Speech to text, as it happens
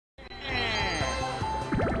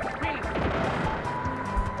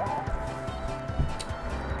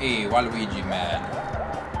Hey, Waluigi man.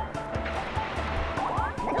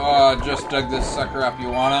 Oh, just dug this sucker up. You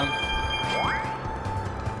want him?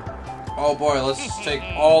 Oh boy, let's just take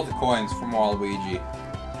all the coins from Waluigi.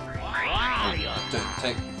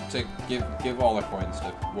 Give all the coins to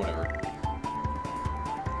whatever.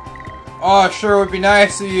 Oh, sure would be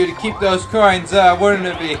nice of you to keep those coins, wouldn't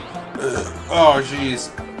it be? Oh, jeez.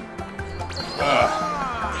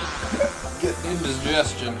 Getting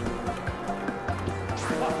indigestion.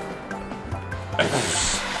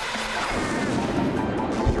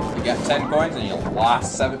 You got 10 coins and you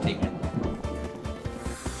lost 17.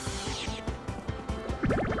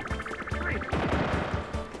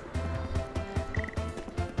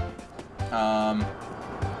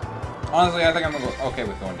 Honestly, I think I'm okay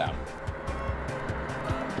with going down.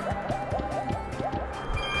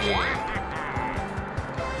 Yeah.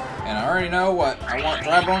 And I already know what I want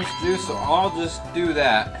Dry Bones to do, so I'll just do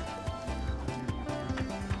that.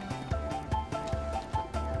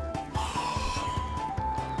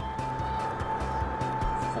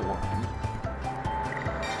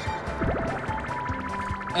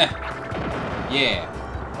 Yeah.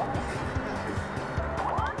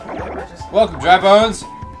 Welcome, Dry Bones.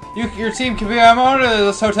 Your team can be a owner of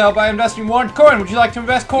this hotel by investing 1 coin. Would you like to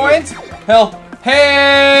invest coins? Hell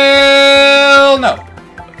no.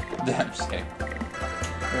 I'm just kidding.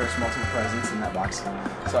 There was multiple presents in that box,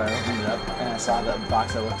 so I opened it up and I saw that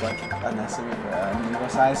box that looked like a Nestle Minigo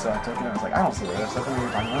size. So I took it and I was like, I don't see the other stuff we were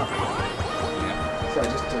talking about. Yeah. So I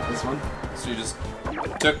just took this one. So you just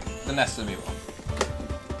took the Nestle one.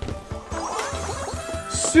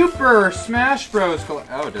 Super Smash Bros.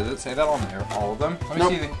 Oh, does it say that on there? All of them?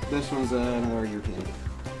 Let me see. This one's another European.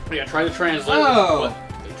 Yeah, try to translate. Oh!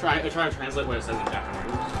 Try to translate what it says in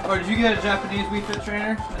Japanese. Oh, did you get a Japanese Wii Fit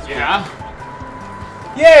trainer? That's yeah.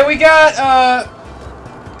 Cool. Yeah, we got,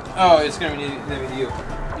 oh, it's gonna be you.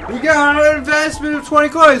 We got an investment of 20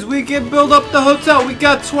 coins. We can build up the hotel. We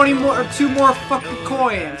got 2 more fucking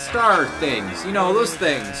coin star things. You know, those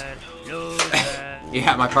things.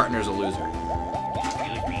 Yeah, my partner's a loser.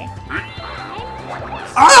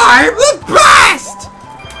 I'm the best!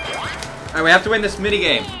 Alright, we have to win this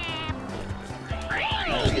minigame.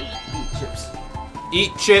 Eat chips.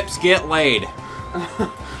 Eat chips, get laid.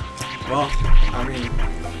 Well, I mean,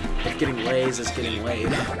 if getting lays is getting laid.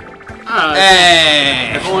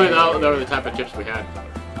 Hey! If only that were the type of chips we had.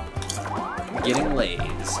 Getting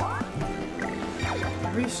lays.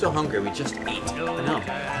 Why are you so hungry? We just ate. I know.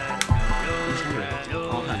 He's hungry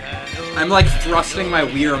all the time. I'm like thrusting my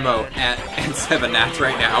Wii remote at Seven Nats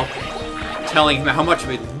right now, telling him how much of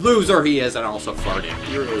a loser he is, and also farting.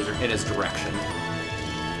 You're a loser in his direction.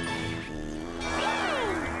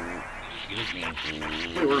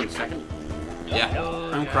 Wait, we're in second? Yeah.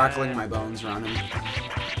 I'm crackling my bones around him.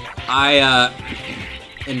 I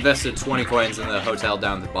invested 20 coins in the hotel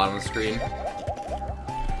down at the bottom of the screen.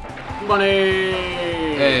 Money!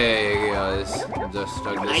 Hey guys, just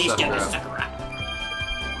dug this sucker up.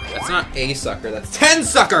 That's not a sucker, that's 10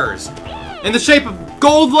 suckers! In the shape of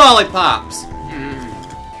gold lollipops!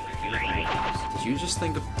 Did you just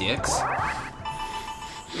think of dicks?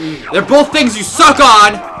 They're both things you suck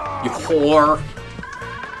on! You whore!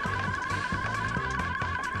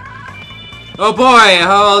 Oh boy,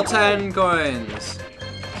 all 10 coins.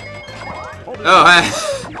 Oh,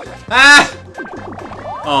 ah!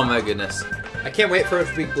 Oh my goodness. I can't wait for it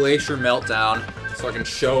to be Glacier Meltdown so I can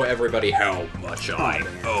show everybody how much I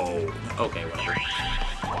owe. Okay, whatever.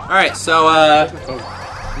 Alright, so,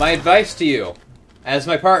 my advice to you, as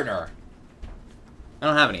my partner. I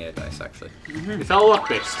don't have any advice, actually. It's all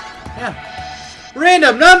luck-based. Yeah.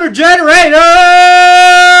 Random number generator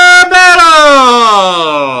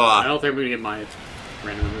battle! I don't think we're gonna get my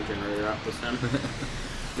random number generator out this time.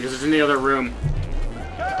 Because it's in the other room.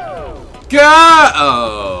 Go!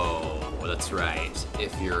 Oh, that's right.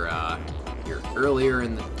 If you're earlier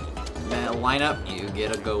in the lineup, you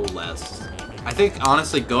get a go less. I think,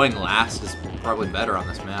 honestly, going last is probably better on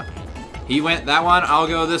this map. He went that one, I'll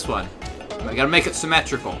go this one. I gotta make it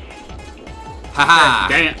symmetrical. Haha!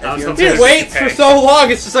 Dang it! He waits for so long,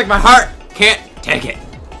 it's just like my heart can't take it.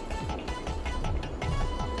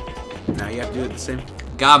 Now you have to do it the same.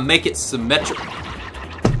 Gotta make it symmetrical.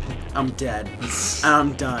 I'm dead.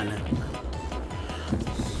 I'm done.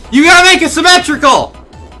 You gotta make it symmetrical!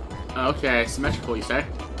 Okay, symmetrical, you say?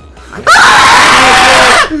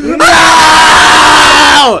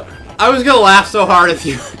 No! I was gonna laugh so hard if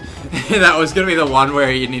you... that was gonna be the one where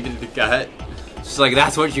you needed to cut. Just like,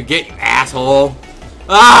 that's what you get, you asshole.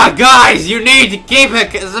 Ah, guys, you need to keep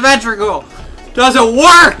it symmetrical. Doesn't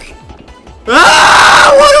work!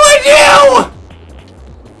 Ah, what do I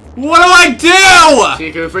do? What do I do?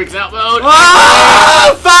 Chico freaks out mode.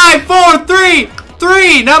 Ah! 5, 4, 3,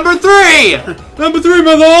 3. Number 3. Number 3,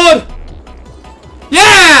 my lord.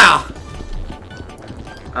 Yeah.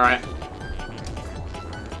 All right.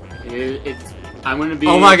 I'm gonna be.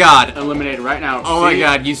 Oh my god. Eliminated right now. Oh my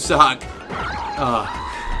god, you suck.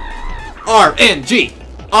 RNG!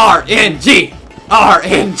 RNG!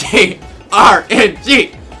 RNG!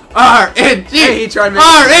 RNG! RNG! Hey, he tried to make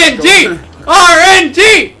RNG!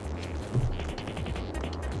 RNG!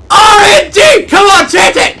 RNG! Come on,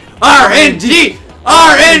 chant it! RNG!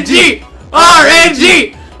 RNG!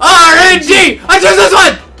 RNG! RNG! I choose this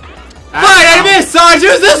one! Fine, I missed, so I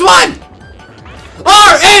choose this one!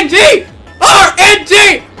 RNG!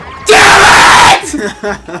 RNG! Damn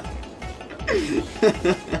it!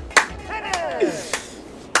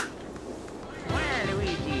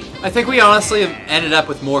 I think we honestly have ended up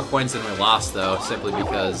with more coins than we lost, though, simply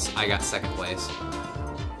because I got second place.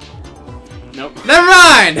 Nope. Never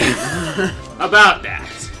mind! About that.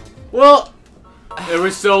 Well, there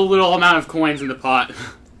was so little amount of coins in the pot.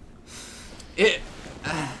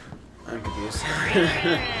 I'm confused.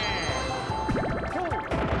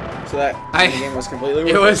 So that game was completely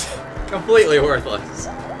worthless? It was completely worthless.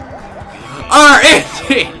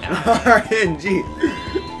 RNG! RNG.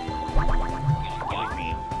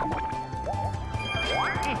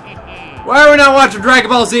 Why are we not watching Dragon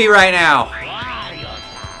Ball Z right now?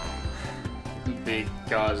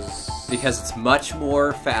 Because it's much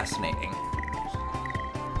more fascinating.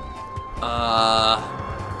 How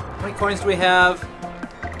many coins do we have?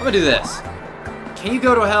 I'm gonna do this. Can you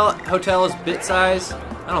go to a hotel as bit size?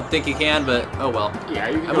 I don't think you can, but oh well. Yeah,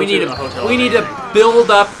 you can and go we need to a hotel. We need to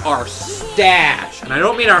build up our stash, and I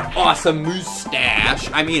don't mean our awesome mustache.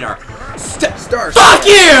 I mean our Star. Fuck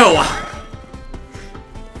you!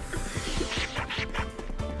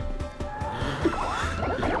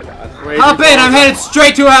 Hop in, I'm headed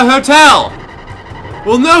straight to a hotel!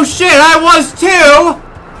 Well, no shit, I was too!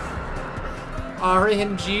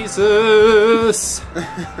 RNGesus!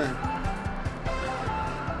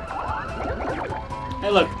 Hey,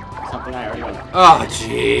 look. Something I already won. Oh,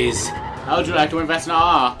 jeez. How would you like to invest in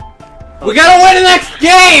AA? We gotta win the next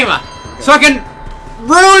game! So I can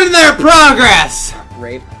ruin their progress!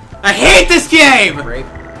 Rape. I hate this game! Rape.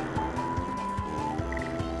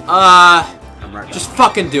 Just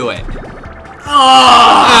fucking do it.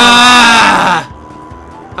 How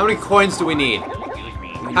many coins do we need?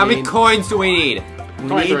 How many coins do we need? We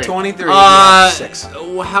need 23. 6.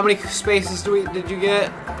 How many spaces did you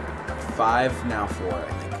get? 5, now 4, I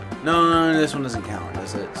think. No, this one doesn't count,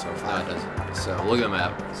 does it? So 5. No, it doesn't. So look at the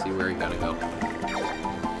map. See where you gotta go.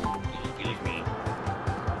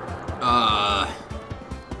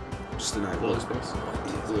 Just an blue space.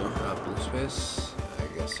 Blue space. I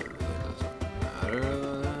guess it really doesn't matter.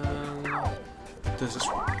 Does this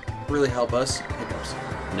really help us? Hiccups.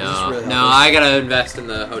 No, Really no, I gotta invest in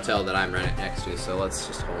the hotel that I'm right next to, so let's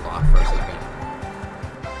just hold off for a second.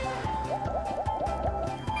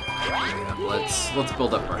 Yeah, let's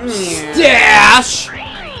build up our stash!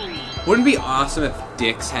 Wouldn't it be awesome if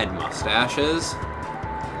dicks had mustaches?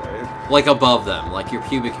 Like above them, like your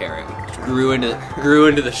pubic hair grew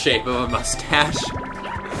into the shape of a mustache.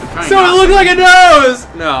 So it looked like a nose!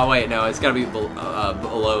 No, wait, no, it's gotta be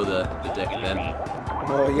below the dick then.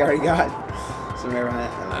 Oh, you already got some air on it?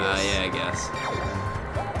 Yeah, I guess.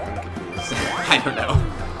 I'm confused. I don't know.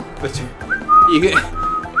 But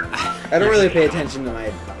I don't really pay attention to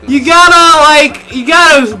my... You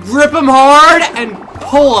gotta rip them hard and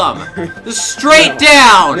pull them. Just straight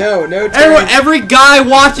down. No. Every guy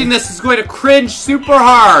watching this is going to cringe super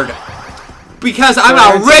hard. Because I'm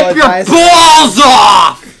gonna rip your balls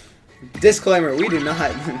off! Disclaimer, we do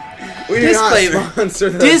not... We do not sponsor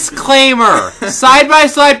those. Disclaimer.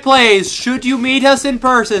 Side-by-side plays, should you meet us in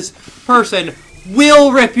person,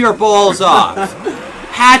 will rip your balls off.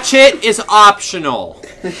 Hatchet is optional.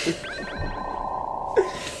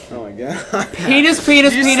 Oh my god. Penis,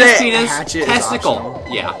 testicle.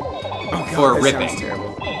 Yeah. Oh god, for that ripping. sounds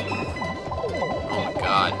terrible. Oh my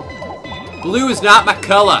god. Blue is not my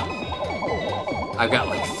color. I've got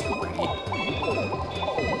like 3.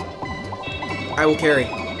 I will carry.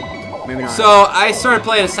 Maybe not. So I started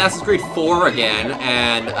playing Assassin's Creed 4 again,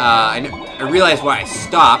 and I realized why I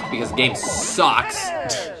stopped because the game sucks.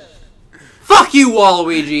 Fuck you,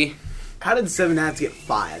 Waluigi. How did 7 hats get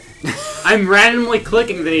 5? I'm randomly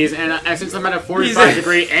clicking these, and since I'm at a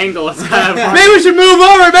 45-degree angle, it's kind of hard. Maybe we should move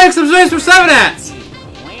over and make some space for 7 hats.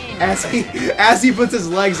 As he puts his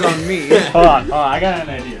legs on me. Hold on, I got an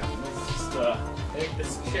idea. Let's just take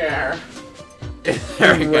this chair.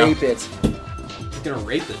 There we go. Rape it. He's gonna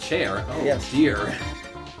rape the chair. Oh yes. dear.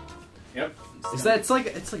 Is that it's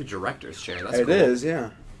like a director's chair? That's It cool. is,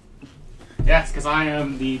 yeah. Yes, because I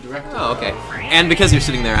am the director. Oh, okay. And because you're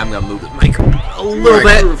sitting there, I'm gonna move the mic a little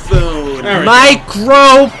bit.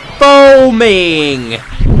 Microfoaming.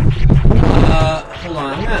 Hold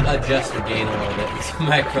on. I'm gonna adjust the gain a little bit. This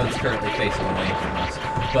microphone's currently facing away from us.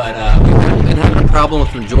 But we've been having a problem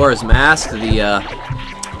with Majora's Mask. The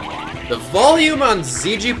volume on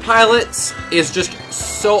ZGPilot is just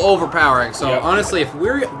so overpowering. So honestly, if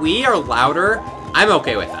we are louder, I'm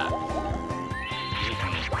okay with that.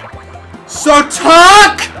 So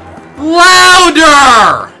talk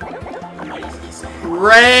louder!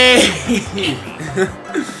 Ray!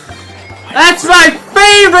 That's my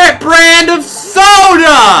favorite brand of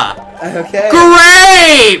soda! Okay.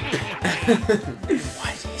 Grape! What did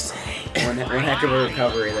he say? One heck of a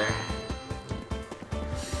recovery there.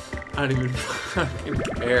 I don't even fucking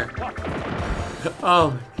care.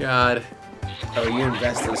 Oh my god. Oh, you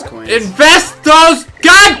invest those coins. Invest those!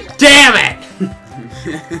 God damn it!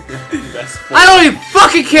 I don't even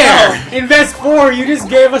fucking care! Oh, invest 4, you just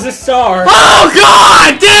gave us a star. Oh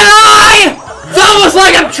god! Did I? It's almost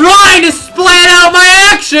like I'm trying to plan out my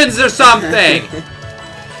actions or something!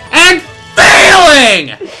 And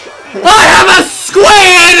failing! I have a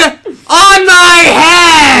squid on my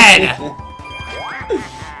head!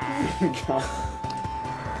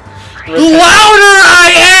 The louder I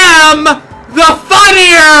am, the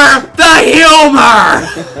funnier the humor!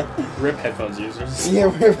 Rip headphones users. Yeah,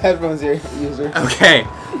 we're headphones user. Okay,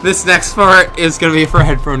 this next part is gonna be for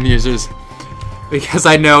headphone users. Because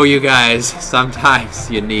I know you guys, sometimes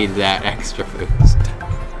you need that extra boost.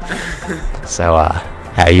 So,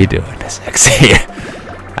 how you doing, sexy?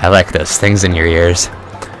 I like those things in your ears.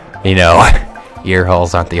 You know, ear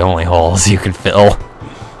holes aren't the only holes you can fill.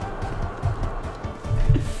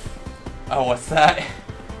 Oh, what's that?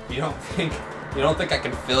 You don't think I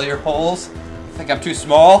can fill your holes? You think I'm too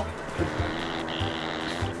small?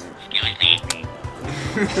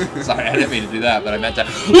 Sorry, I didn't mean to do that, but I meant to.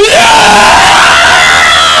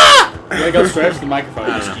 You gotta go straight to the microphone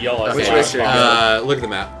and just yell at Which it. way should I Look at the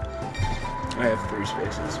map. I have 3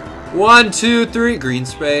 spaces. 1, 2, 3, green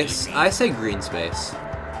space. I say green space.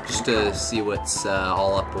 Just to see what's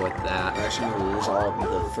all up with that. Actually, we'll lose all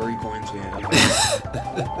of the 3 coins we have.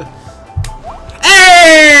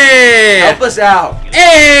 Hey! Help us out!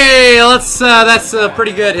 Hey! That's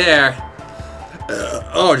pretty good here.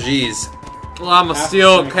 Oh, jeez. Llama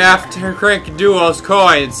Steel Half Crank Duo's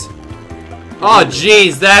coins. Oh,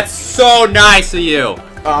 jeez, that's so nice of you.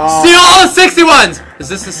 Steal all the 61s! Is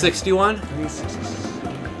this the 61?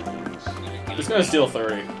 It's gonna steal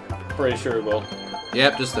 30. Pretty sure it will.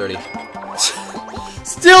 Yep, just 30.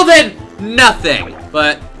 Still did nothing,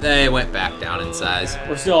 but they went back down in size.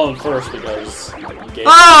 We're still in first because you gave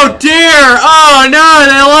Oh dear! Oh no,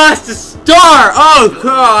 they lost a star! Oh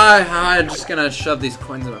god, I'm just gonna shove these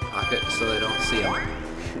coins in my pocket so they don't see them.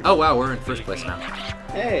 Oh wow, we're in first place now.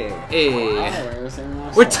 Hey! Hey!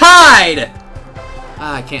 Oh, We're tied!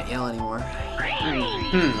 Ah, I can't yell anymore.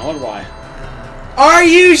 I wonder why. Are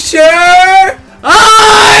you sure?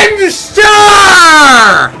 I'm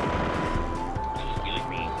sure!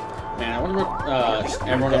 Man, I wonder what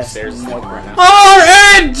everyone upstairs is like right now.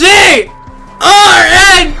 RNG!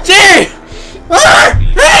 RNG!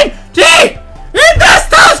 RNG! Invest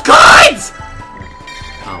those coins!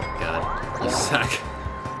 Oh god, you suck.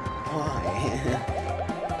 Why?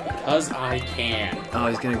 Because I can. Oh,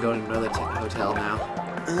 he's gonna go to another hotel now.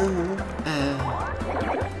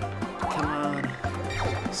 Come on.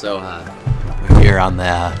 So, we're here on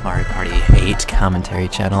the Mario Party 8 commentary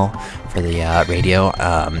channel for the radio,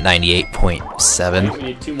 98.7. We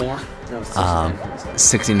need 2 more. No,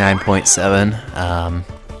 69.7.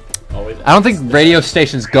 Always. I don't think radio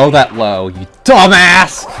stations go that low, you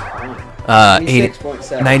dumbass!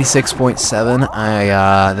 96.7. 96.7.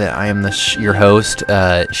 I am your host,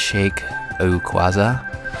 Shikuquaza.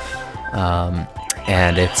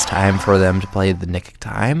 And it's time for them to play the Nick of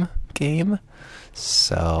Time game.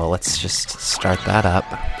 So let's just start that up.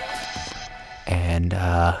 And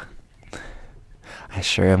I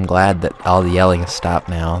sure am glad that all the yelling has stopped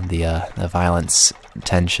now. The violence,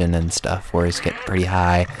 tension, and stuff where it's getting pretty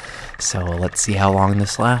high. So let's see how long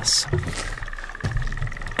this lasts.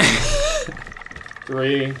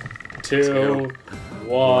 3, 2,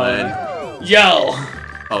 1. Yell!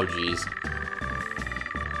 Oh jeez.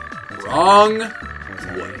 Wrong way.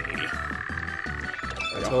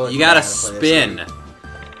 You gotta spin.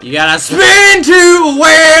 You gotta spin to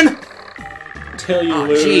win! Till you Oh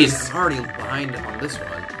lose. jeez, I'm already behind on this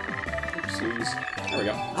one. Oopsies. There we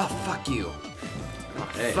go. Oh fuck you. Oh,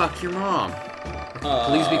 Hey. fuck your mom.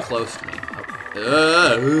 Please be close to me.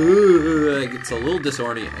 It's a little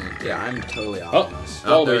disorienting. Yeah, I'm totally off.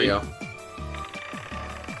 Oh, there we go.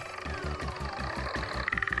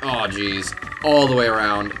 Oh, jeez. All the way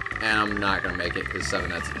around. And I'm not going to make it because 7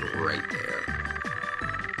 that's right there.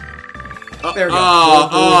 Oh, There we go.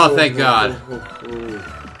 Oh, thank God.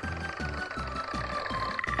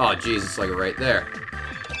 Oh, jeez, it's like right there.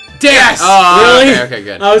 Yes! Oh, really? Okay,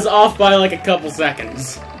 good. I was off by like a couple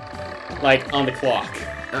seconds. Like, on the clock.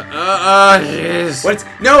 Jeez. What?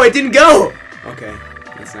 No, it didn't go! Okay,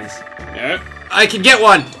 that's nice. Yeah. I can get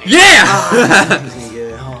one! Yeah!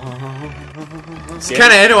 It's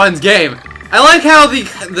kind of anyone's game. I like how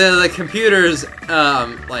the computer's,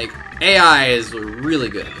 like, AI is really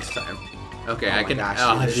good this time. Okay, Oh I my can... gosh,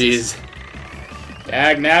 oh, dude, jeez.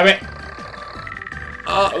 Dag nabbit.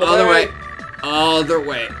 Oh, other way. Other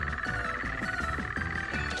way.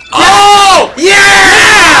 Oh! Yeah!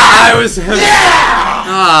 I was...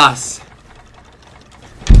 Yeah!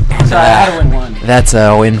 Sorry, I had to win one. That's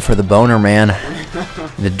a win for the boner man.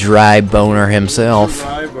 The dry boner himself.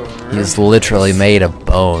 He's literally made of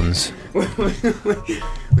bones.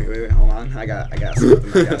 wait, hold on. I got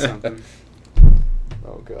something.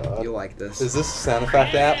 Oh, God. You'll like this. Is this a sound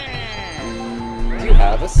effect app? Do you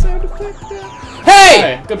have a sound effect app?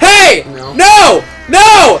 Hey! Good Hey! No. No!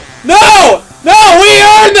 No! No! No! We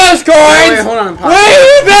earned those coins! Wait, hold on.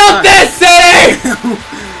 We built this city!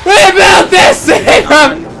 We built this city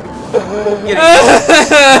from... Get it.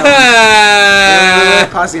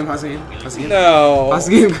 Pause the game, pause the game. Pause the game. No. Pause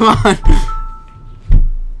the game, come on.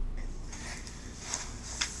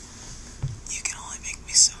 You can only make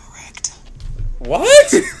me so wrecked. What?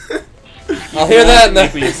 I'll hear that in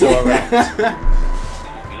Make me the... so erect.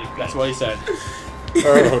 That's what he said.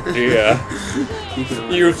 Oh, dear.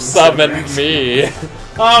 You've summoned me.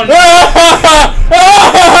 Oh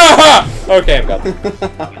no! Okay, I'm done.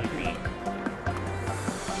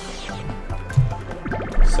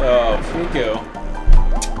 So,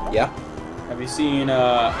 Shikuquaza, Yeah? have you seen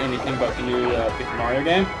anything about the new Paper Mario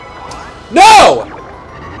game? No!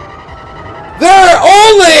 There are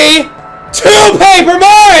only 2 Paper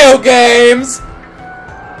Mario games!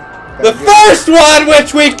 The first one,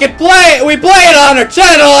 which we played on our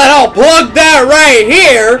channel, and I'll plug that right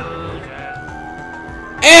here,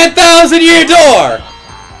 and 1,000 Year Door!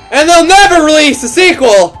 And they'll never release a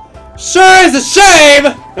sequel! Sure is a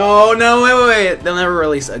shame! No, wait. They'll never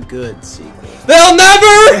release a good sequel. They'll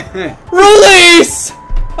never release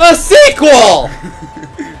a sequel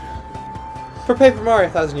for Paper Mario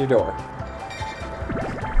 1,000 Year Door.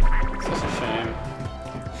 Such a shame.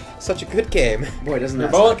 Such a good game. Boy, doesn't They're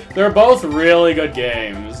that both really good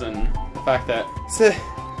games, and the fact that It's a,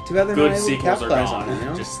 too bad they're good not able to sequels are capitalize gone. on it, you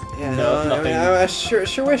know? Just yeah, nothing. I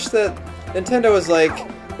sure wish that Nintendo was like,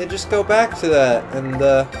 they just go back to that and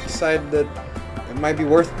decide that it might be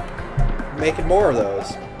worth making more of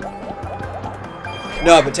those.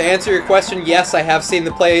 No, but to answer your question, yes, I have seen the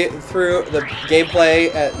gameplay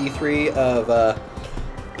at E3 of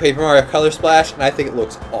Paper Mario Color Splash, and I think it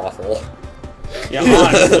looks awful. Yeah,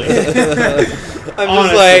 honestly. I'm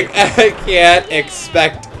just like, I can't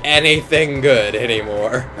expect anything good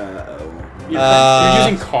anymore. You're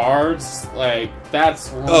using cards, like that's.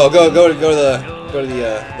 Oh, go to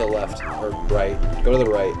the left or right. Go to the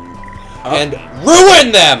right and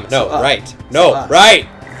ruin them. No, right. No, right.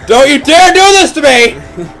 Don't you dare do this to me!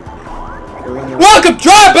 Welcome,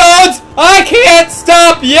 Dry Bones! I can't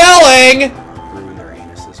stop yelling! Ruin their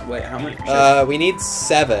anuses. Wait, how many? We need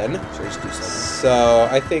 7. Sure, just do 7. So,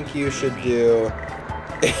 I think you should do...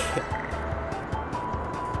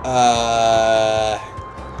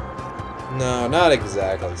 No, not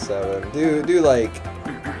exactly 7. Do like...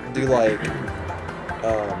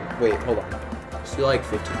 Wait, hold on. Just do like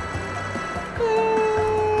 15.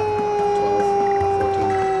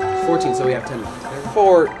 14, so we have 10 left.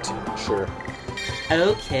 14. Sure.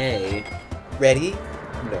 Okay. Ready?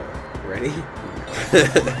 No. Ready?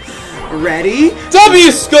 Ready?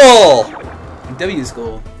 W Skull! W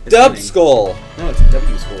Skull. It's Dub winning. Skull. No, it's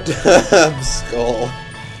W Skull. Dub Skull.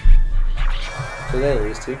 So there are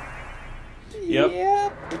these 2. Yep.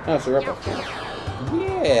 Oh, so we're up.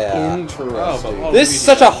 Yeah. Interesting. This is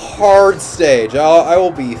such a hard stage. I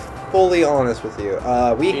will be fully honest with you.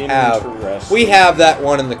 We have that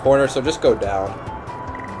one in the corner, so just go down.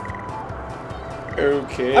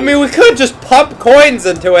 Okay. I mean, we could just pump coins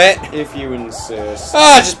into it. if you insist,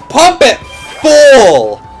 Just pump it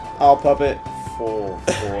full. I'll pump it full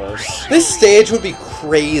force. This stage would be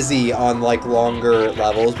crazy on like longer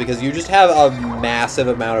levels because you just have a massive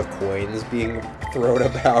amount of coins being thrown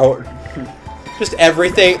about. Just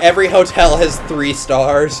everything. Every hotel has 3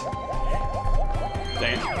 stars.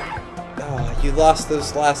 Dang. Oh Oh, you lost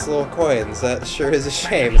those last little coins. That sure is a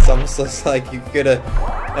shame. It's almost looks like you could have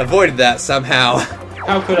avoided that somehow.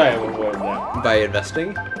 How could I have avoided that? By investing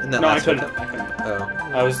in that No, I last couldn't. hotel? I couldn't. Oh.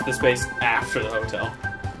 I was the space after the hotel.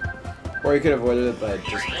 Or you could have avoided it by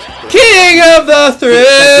just... King of the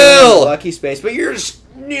thrill! Lucky space, but you're just...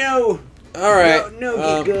 No! Alright.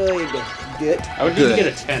 No, get good. Get I would need to get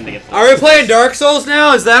a 10 to get the Are we playing Dark Souls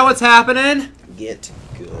now? Is that what's happening? Get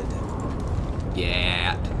good.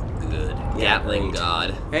 Yeah, good. Gatling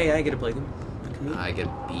God. Hey, I get to play them. I get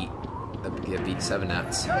beat 7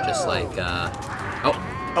 nuts. Just like,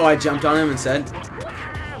 Oh, I jumped on him and said...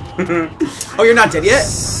 Oh, you're not dead yet?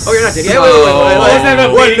 Oh, you're not dead yet? So-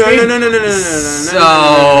 Wait.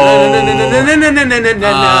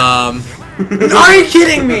 No, are you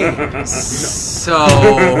kidding me? So,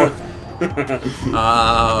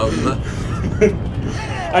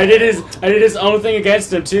 I did his own thing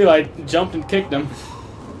against him too. I jumped and kicked him.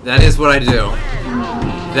 that is what I do.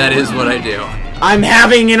 That is what I do. I'm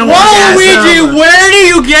having an Waluigi, where do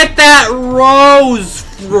you get that rose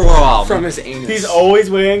from? From his anus. He's always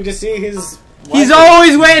waiting to see his. He's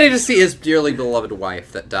always waiting to see his dearly beloved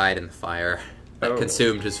wife that died in the fire that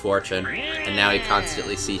consumed his fortune, and now he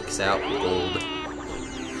constantly seeks out gold.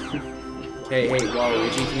 Hey,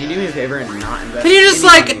 Waluigi, can you do me a favor and not invest? Can you just any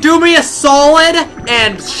like money? do me a solid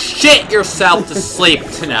and shit yourself to sleep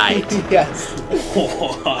tonight? Yes.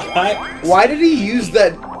 What? Why did he use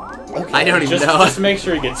that? Okay. I don't even Just, know. just make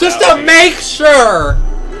sure he gets Just out. to make sure.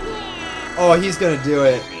 Oh, he's gonna do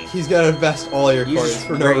it. He's gonna invest all your You coins just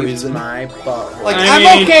for no raped reason. my butt. Like, I I'm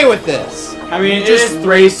mean- okay with this. I mean, it Just is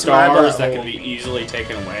 3 raped my stars that butthole. can be easly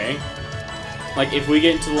taken away. Like if we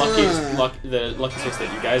get into the lucky space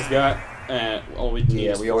that you guys got, all we need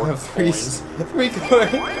Yeah, is we all 4 have coins. three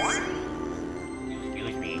coins.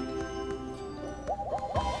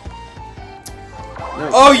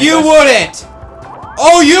 Oh, you wouldn't!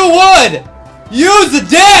 Oh, you would! Use the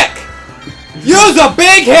dick! Use a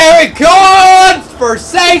big hairy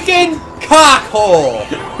God-forsaken cockhole!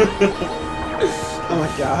 Oh my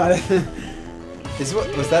god.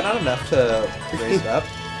 Was that not enough to raise it up?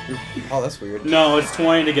 Oh, that's weird. No, it's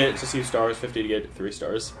 20 to get to 2 stars, 50 to get 3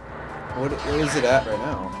 stars. What is it at right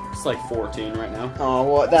now? It's like 14 right now. Oh,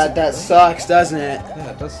 well, that sucks, doesn't it?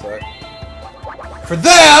 Yeah, it does suck. For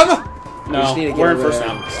them! We just need to No, get we're in over first there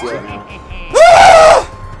round. and steal it now.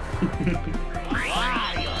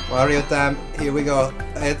 Wario time. Here we go.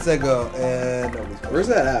 It's a go. And nobody's Where's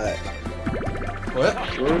that at? What?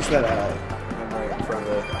 Where's that at? I'm right in front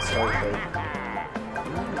of the start code.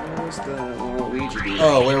 Where's the Luigi dude?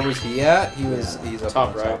 Oh, where was he at? He's up Top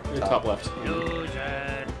on the right, top left.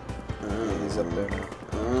 He's up there now.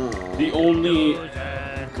 Oh. The only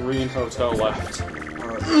green hotel left.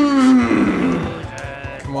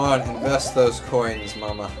 Come on, invest those coins,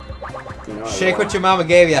 mama. You know I Shake want what your mama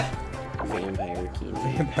gave you. vampire candy.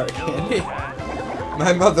 Vampire candy.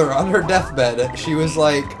 My mother, on her deathbed, she was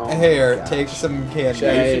like, Oh "Here, my take gosh. some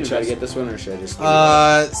candy." Should I get this one or should I just leave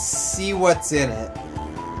it? See what's in it.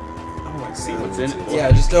 See what's in it. Yeah,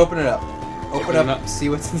 just open it up. Open Open it up, up. see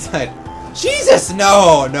what's inside. Jesus,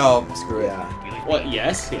 no, screw it. Yeah. What?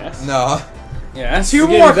 Yes, yes. No. Yes. Two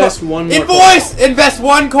We can more invest one more Invoice! Invest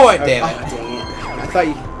 1 coin, damn Oh, it. dang it. I thought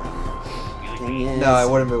you... Dang it. No, it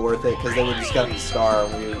wouldn't have been worth it because they would have just gotten the star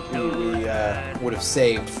and we would have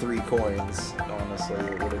saved 3 coins. Honestly,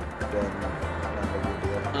 it would have been not a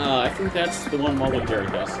good deal. I think that's the one Waluigi Jerry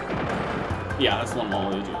does. Yeah, that's the one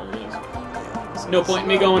Waluigi Jerry does. No point in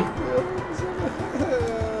me going.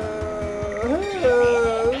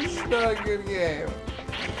 It's not a good game.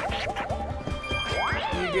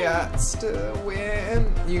 You got to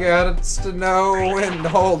win. You got to know when to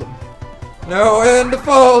hold them. Know when to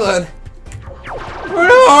fold them.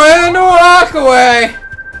 Know when to walk away.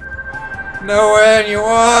 Know when you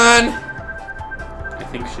won. I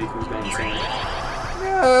think Shiku's going insane.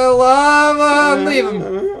 Gotta love and leave them.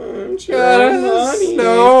 Gotta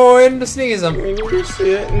know when to sneeze them. You're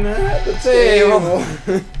sitting at the Table.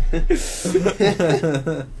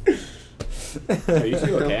 Are you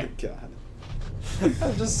two okay? Oh, God.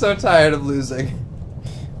 I'm just so tired of losing.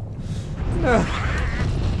 You'll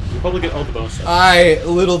probably get all the bonus stuff.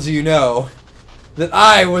 Little do you know, that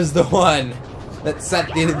I was the one that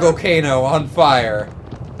set the volcano on fire.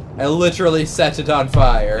 I literally set it on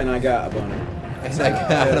fire. And I got a boner. And I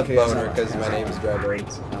got a Okay, boner it's because not- my name is Gregory.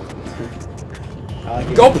 I like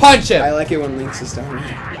it Go when- punch him! I like it when Link's a stoner.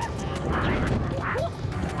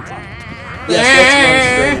 Yeah.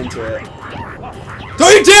 Yes, let's run straight into it.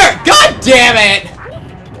 Don't you dare! God damn it!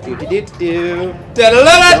 Do-do-do-do-do. Da da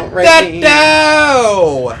da Don't da rape me.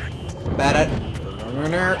 da! Bad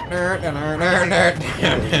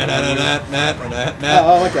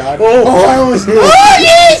Oh my god. Oh, I almost. Oh,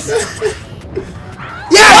 yes!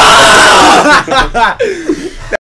 Yeah!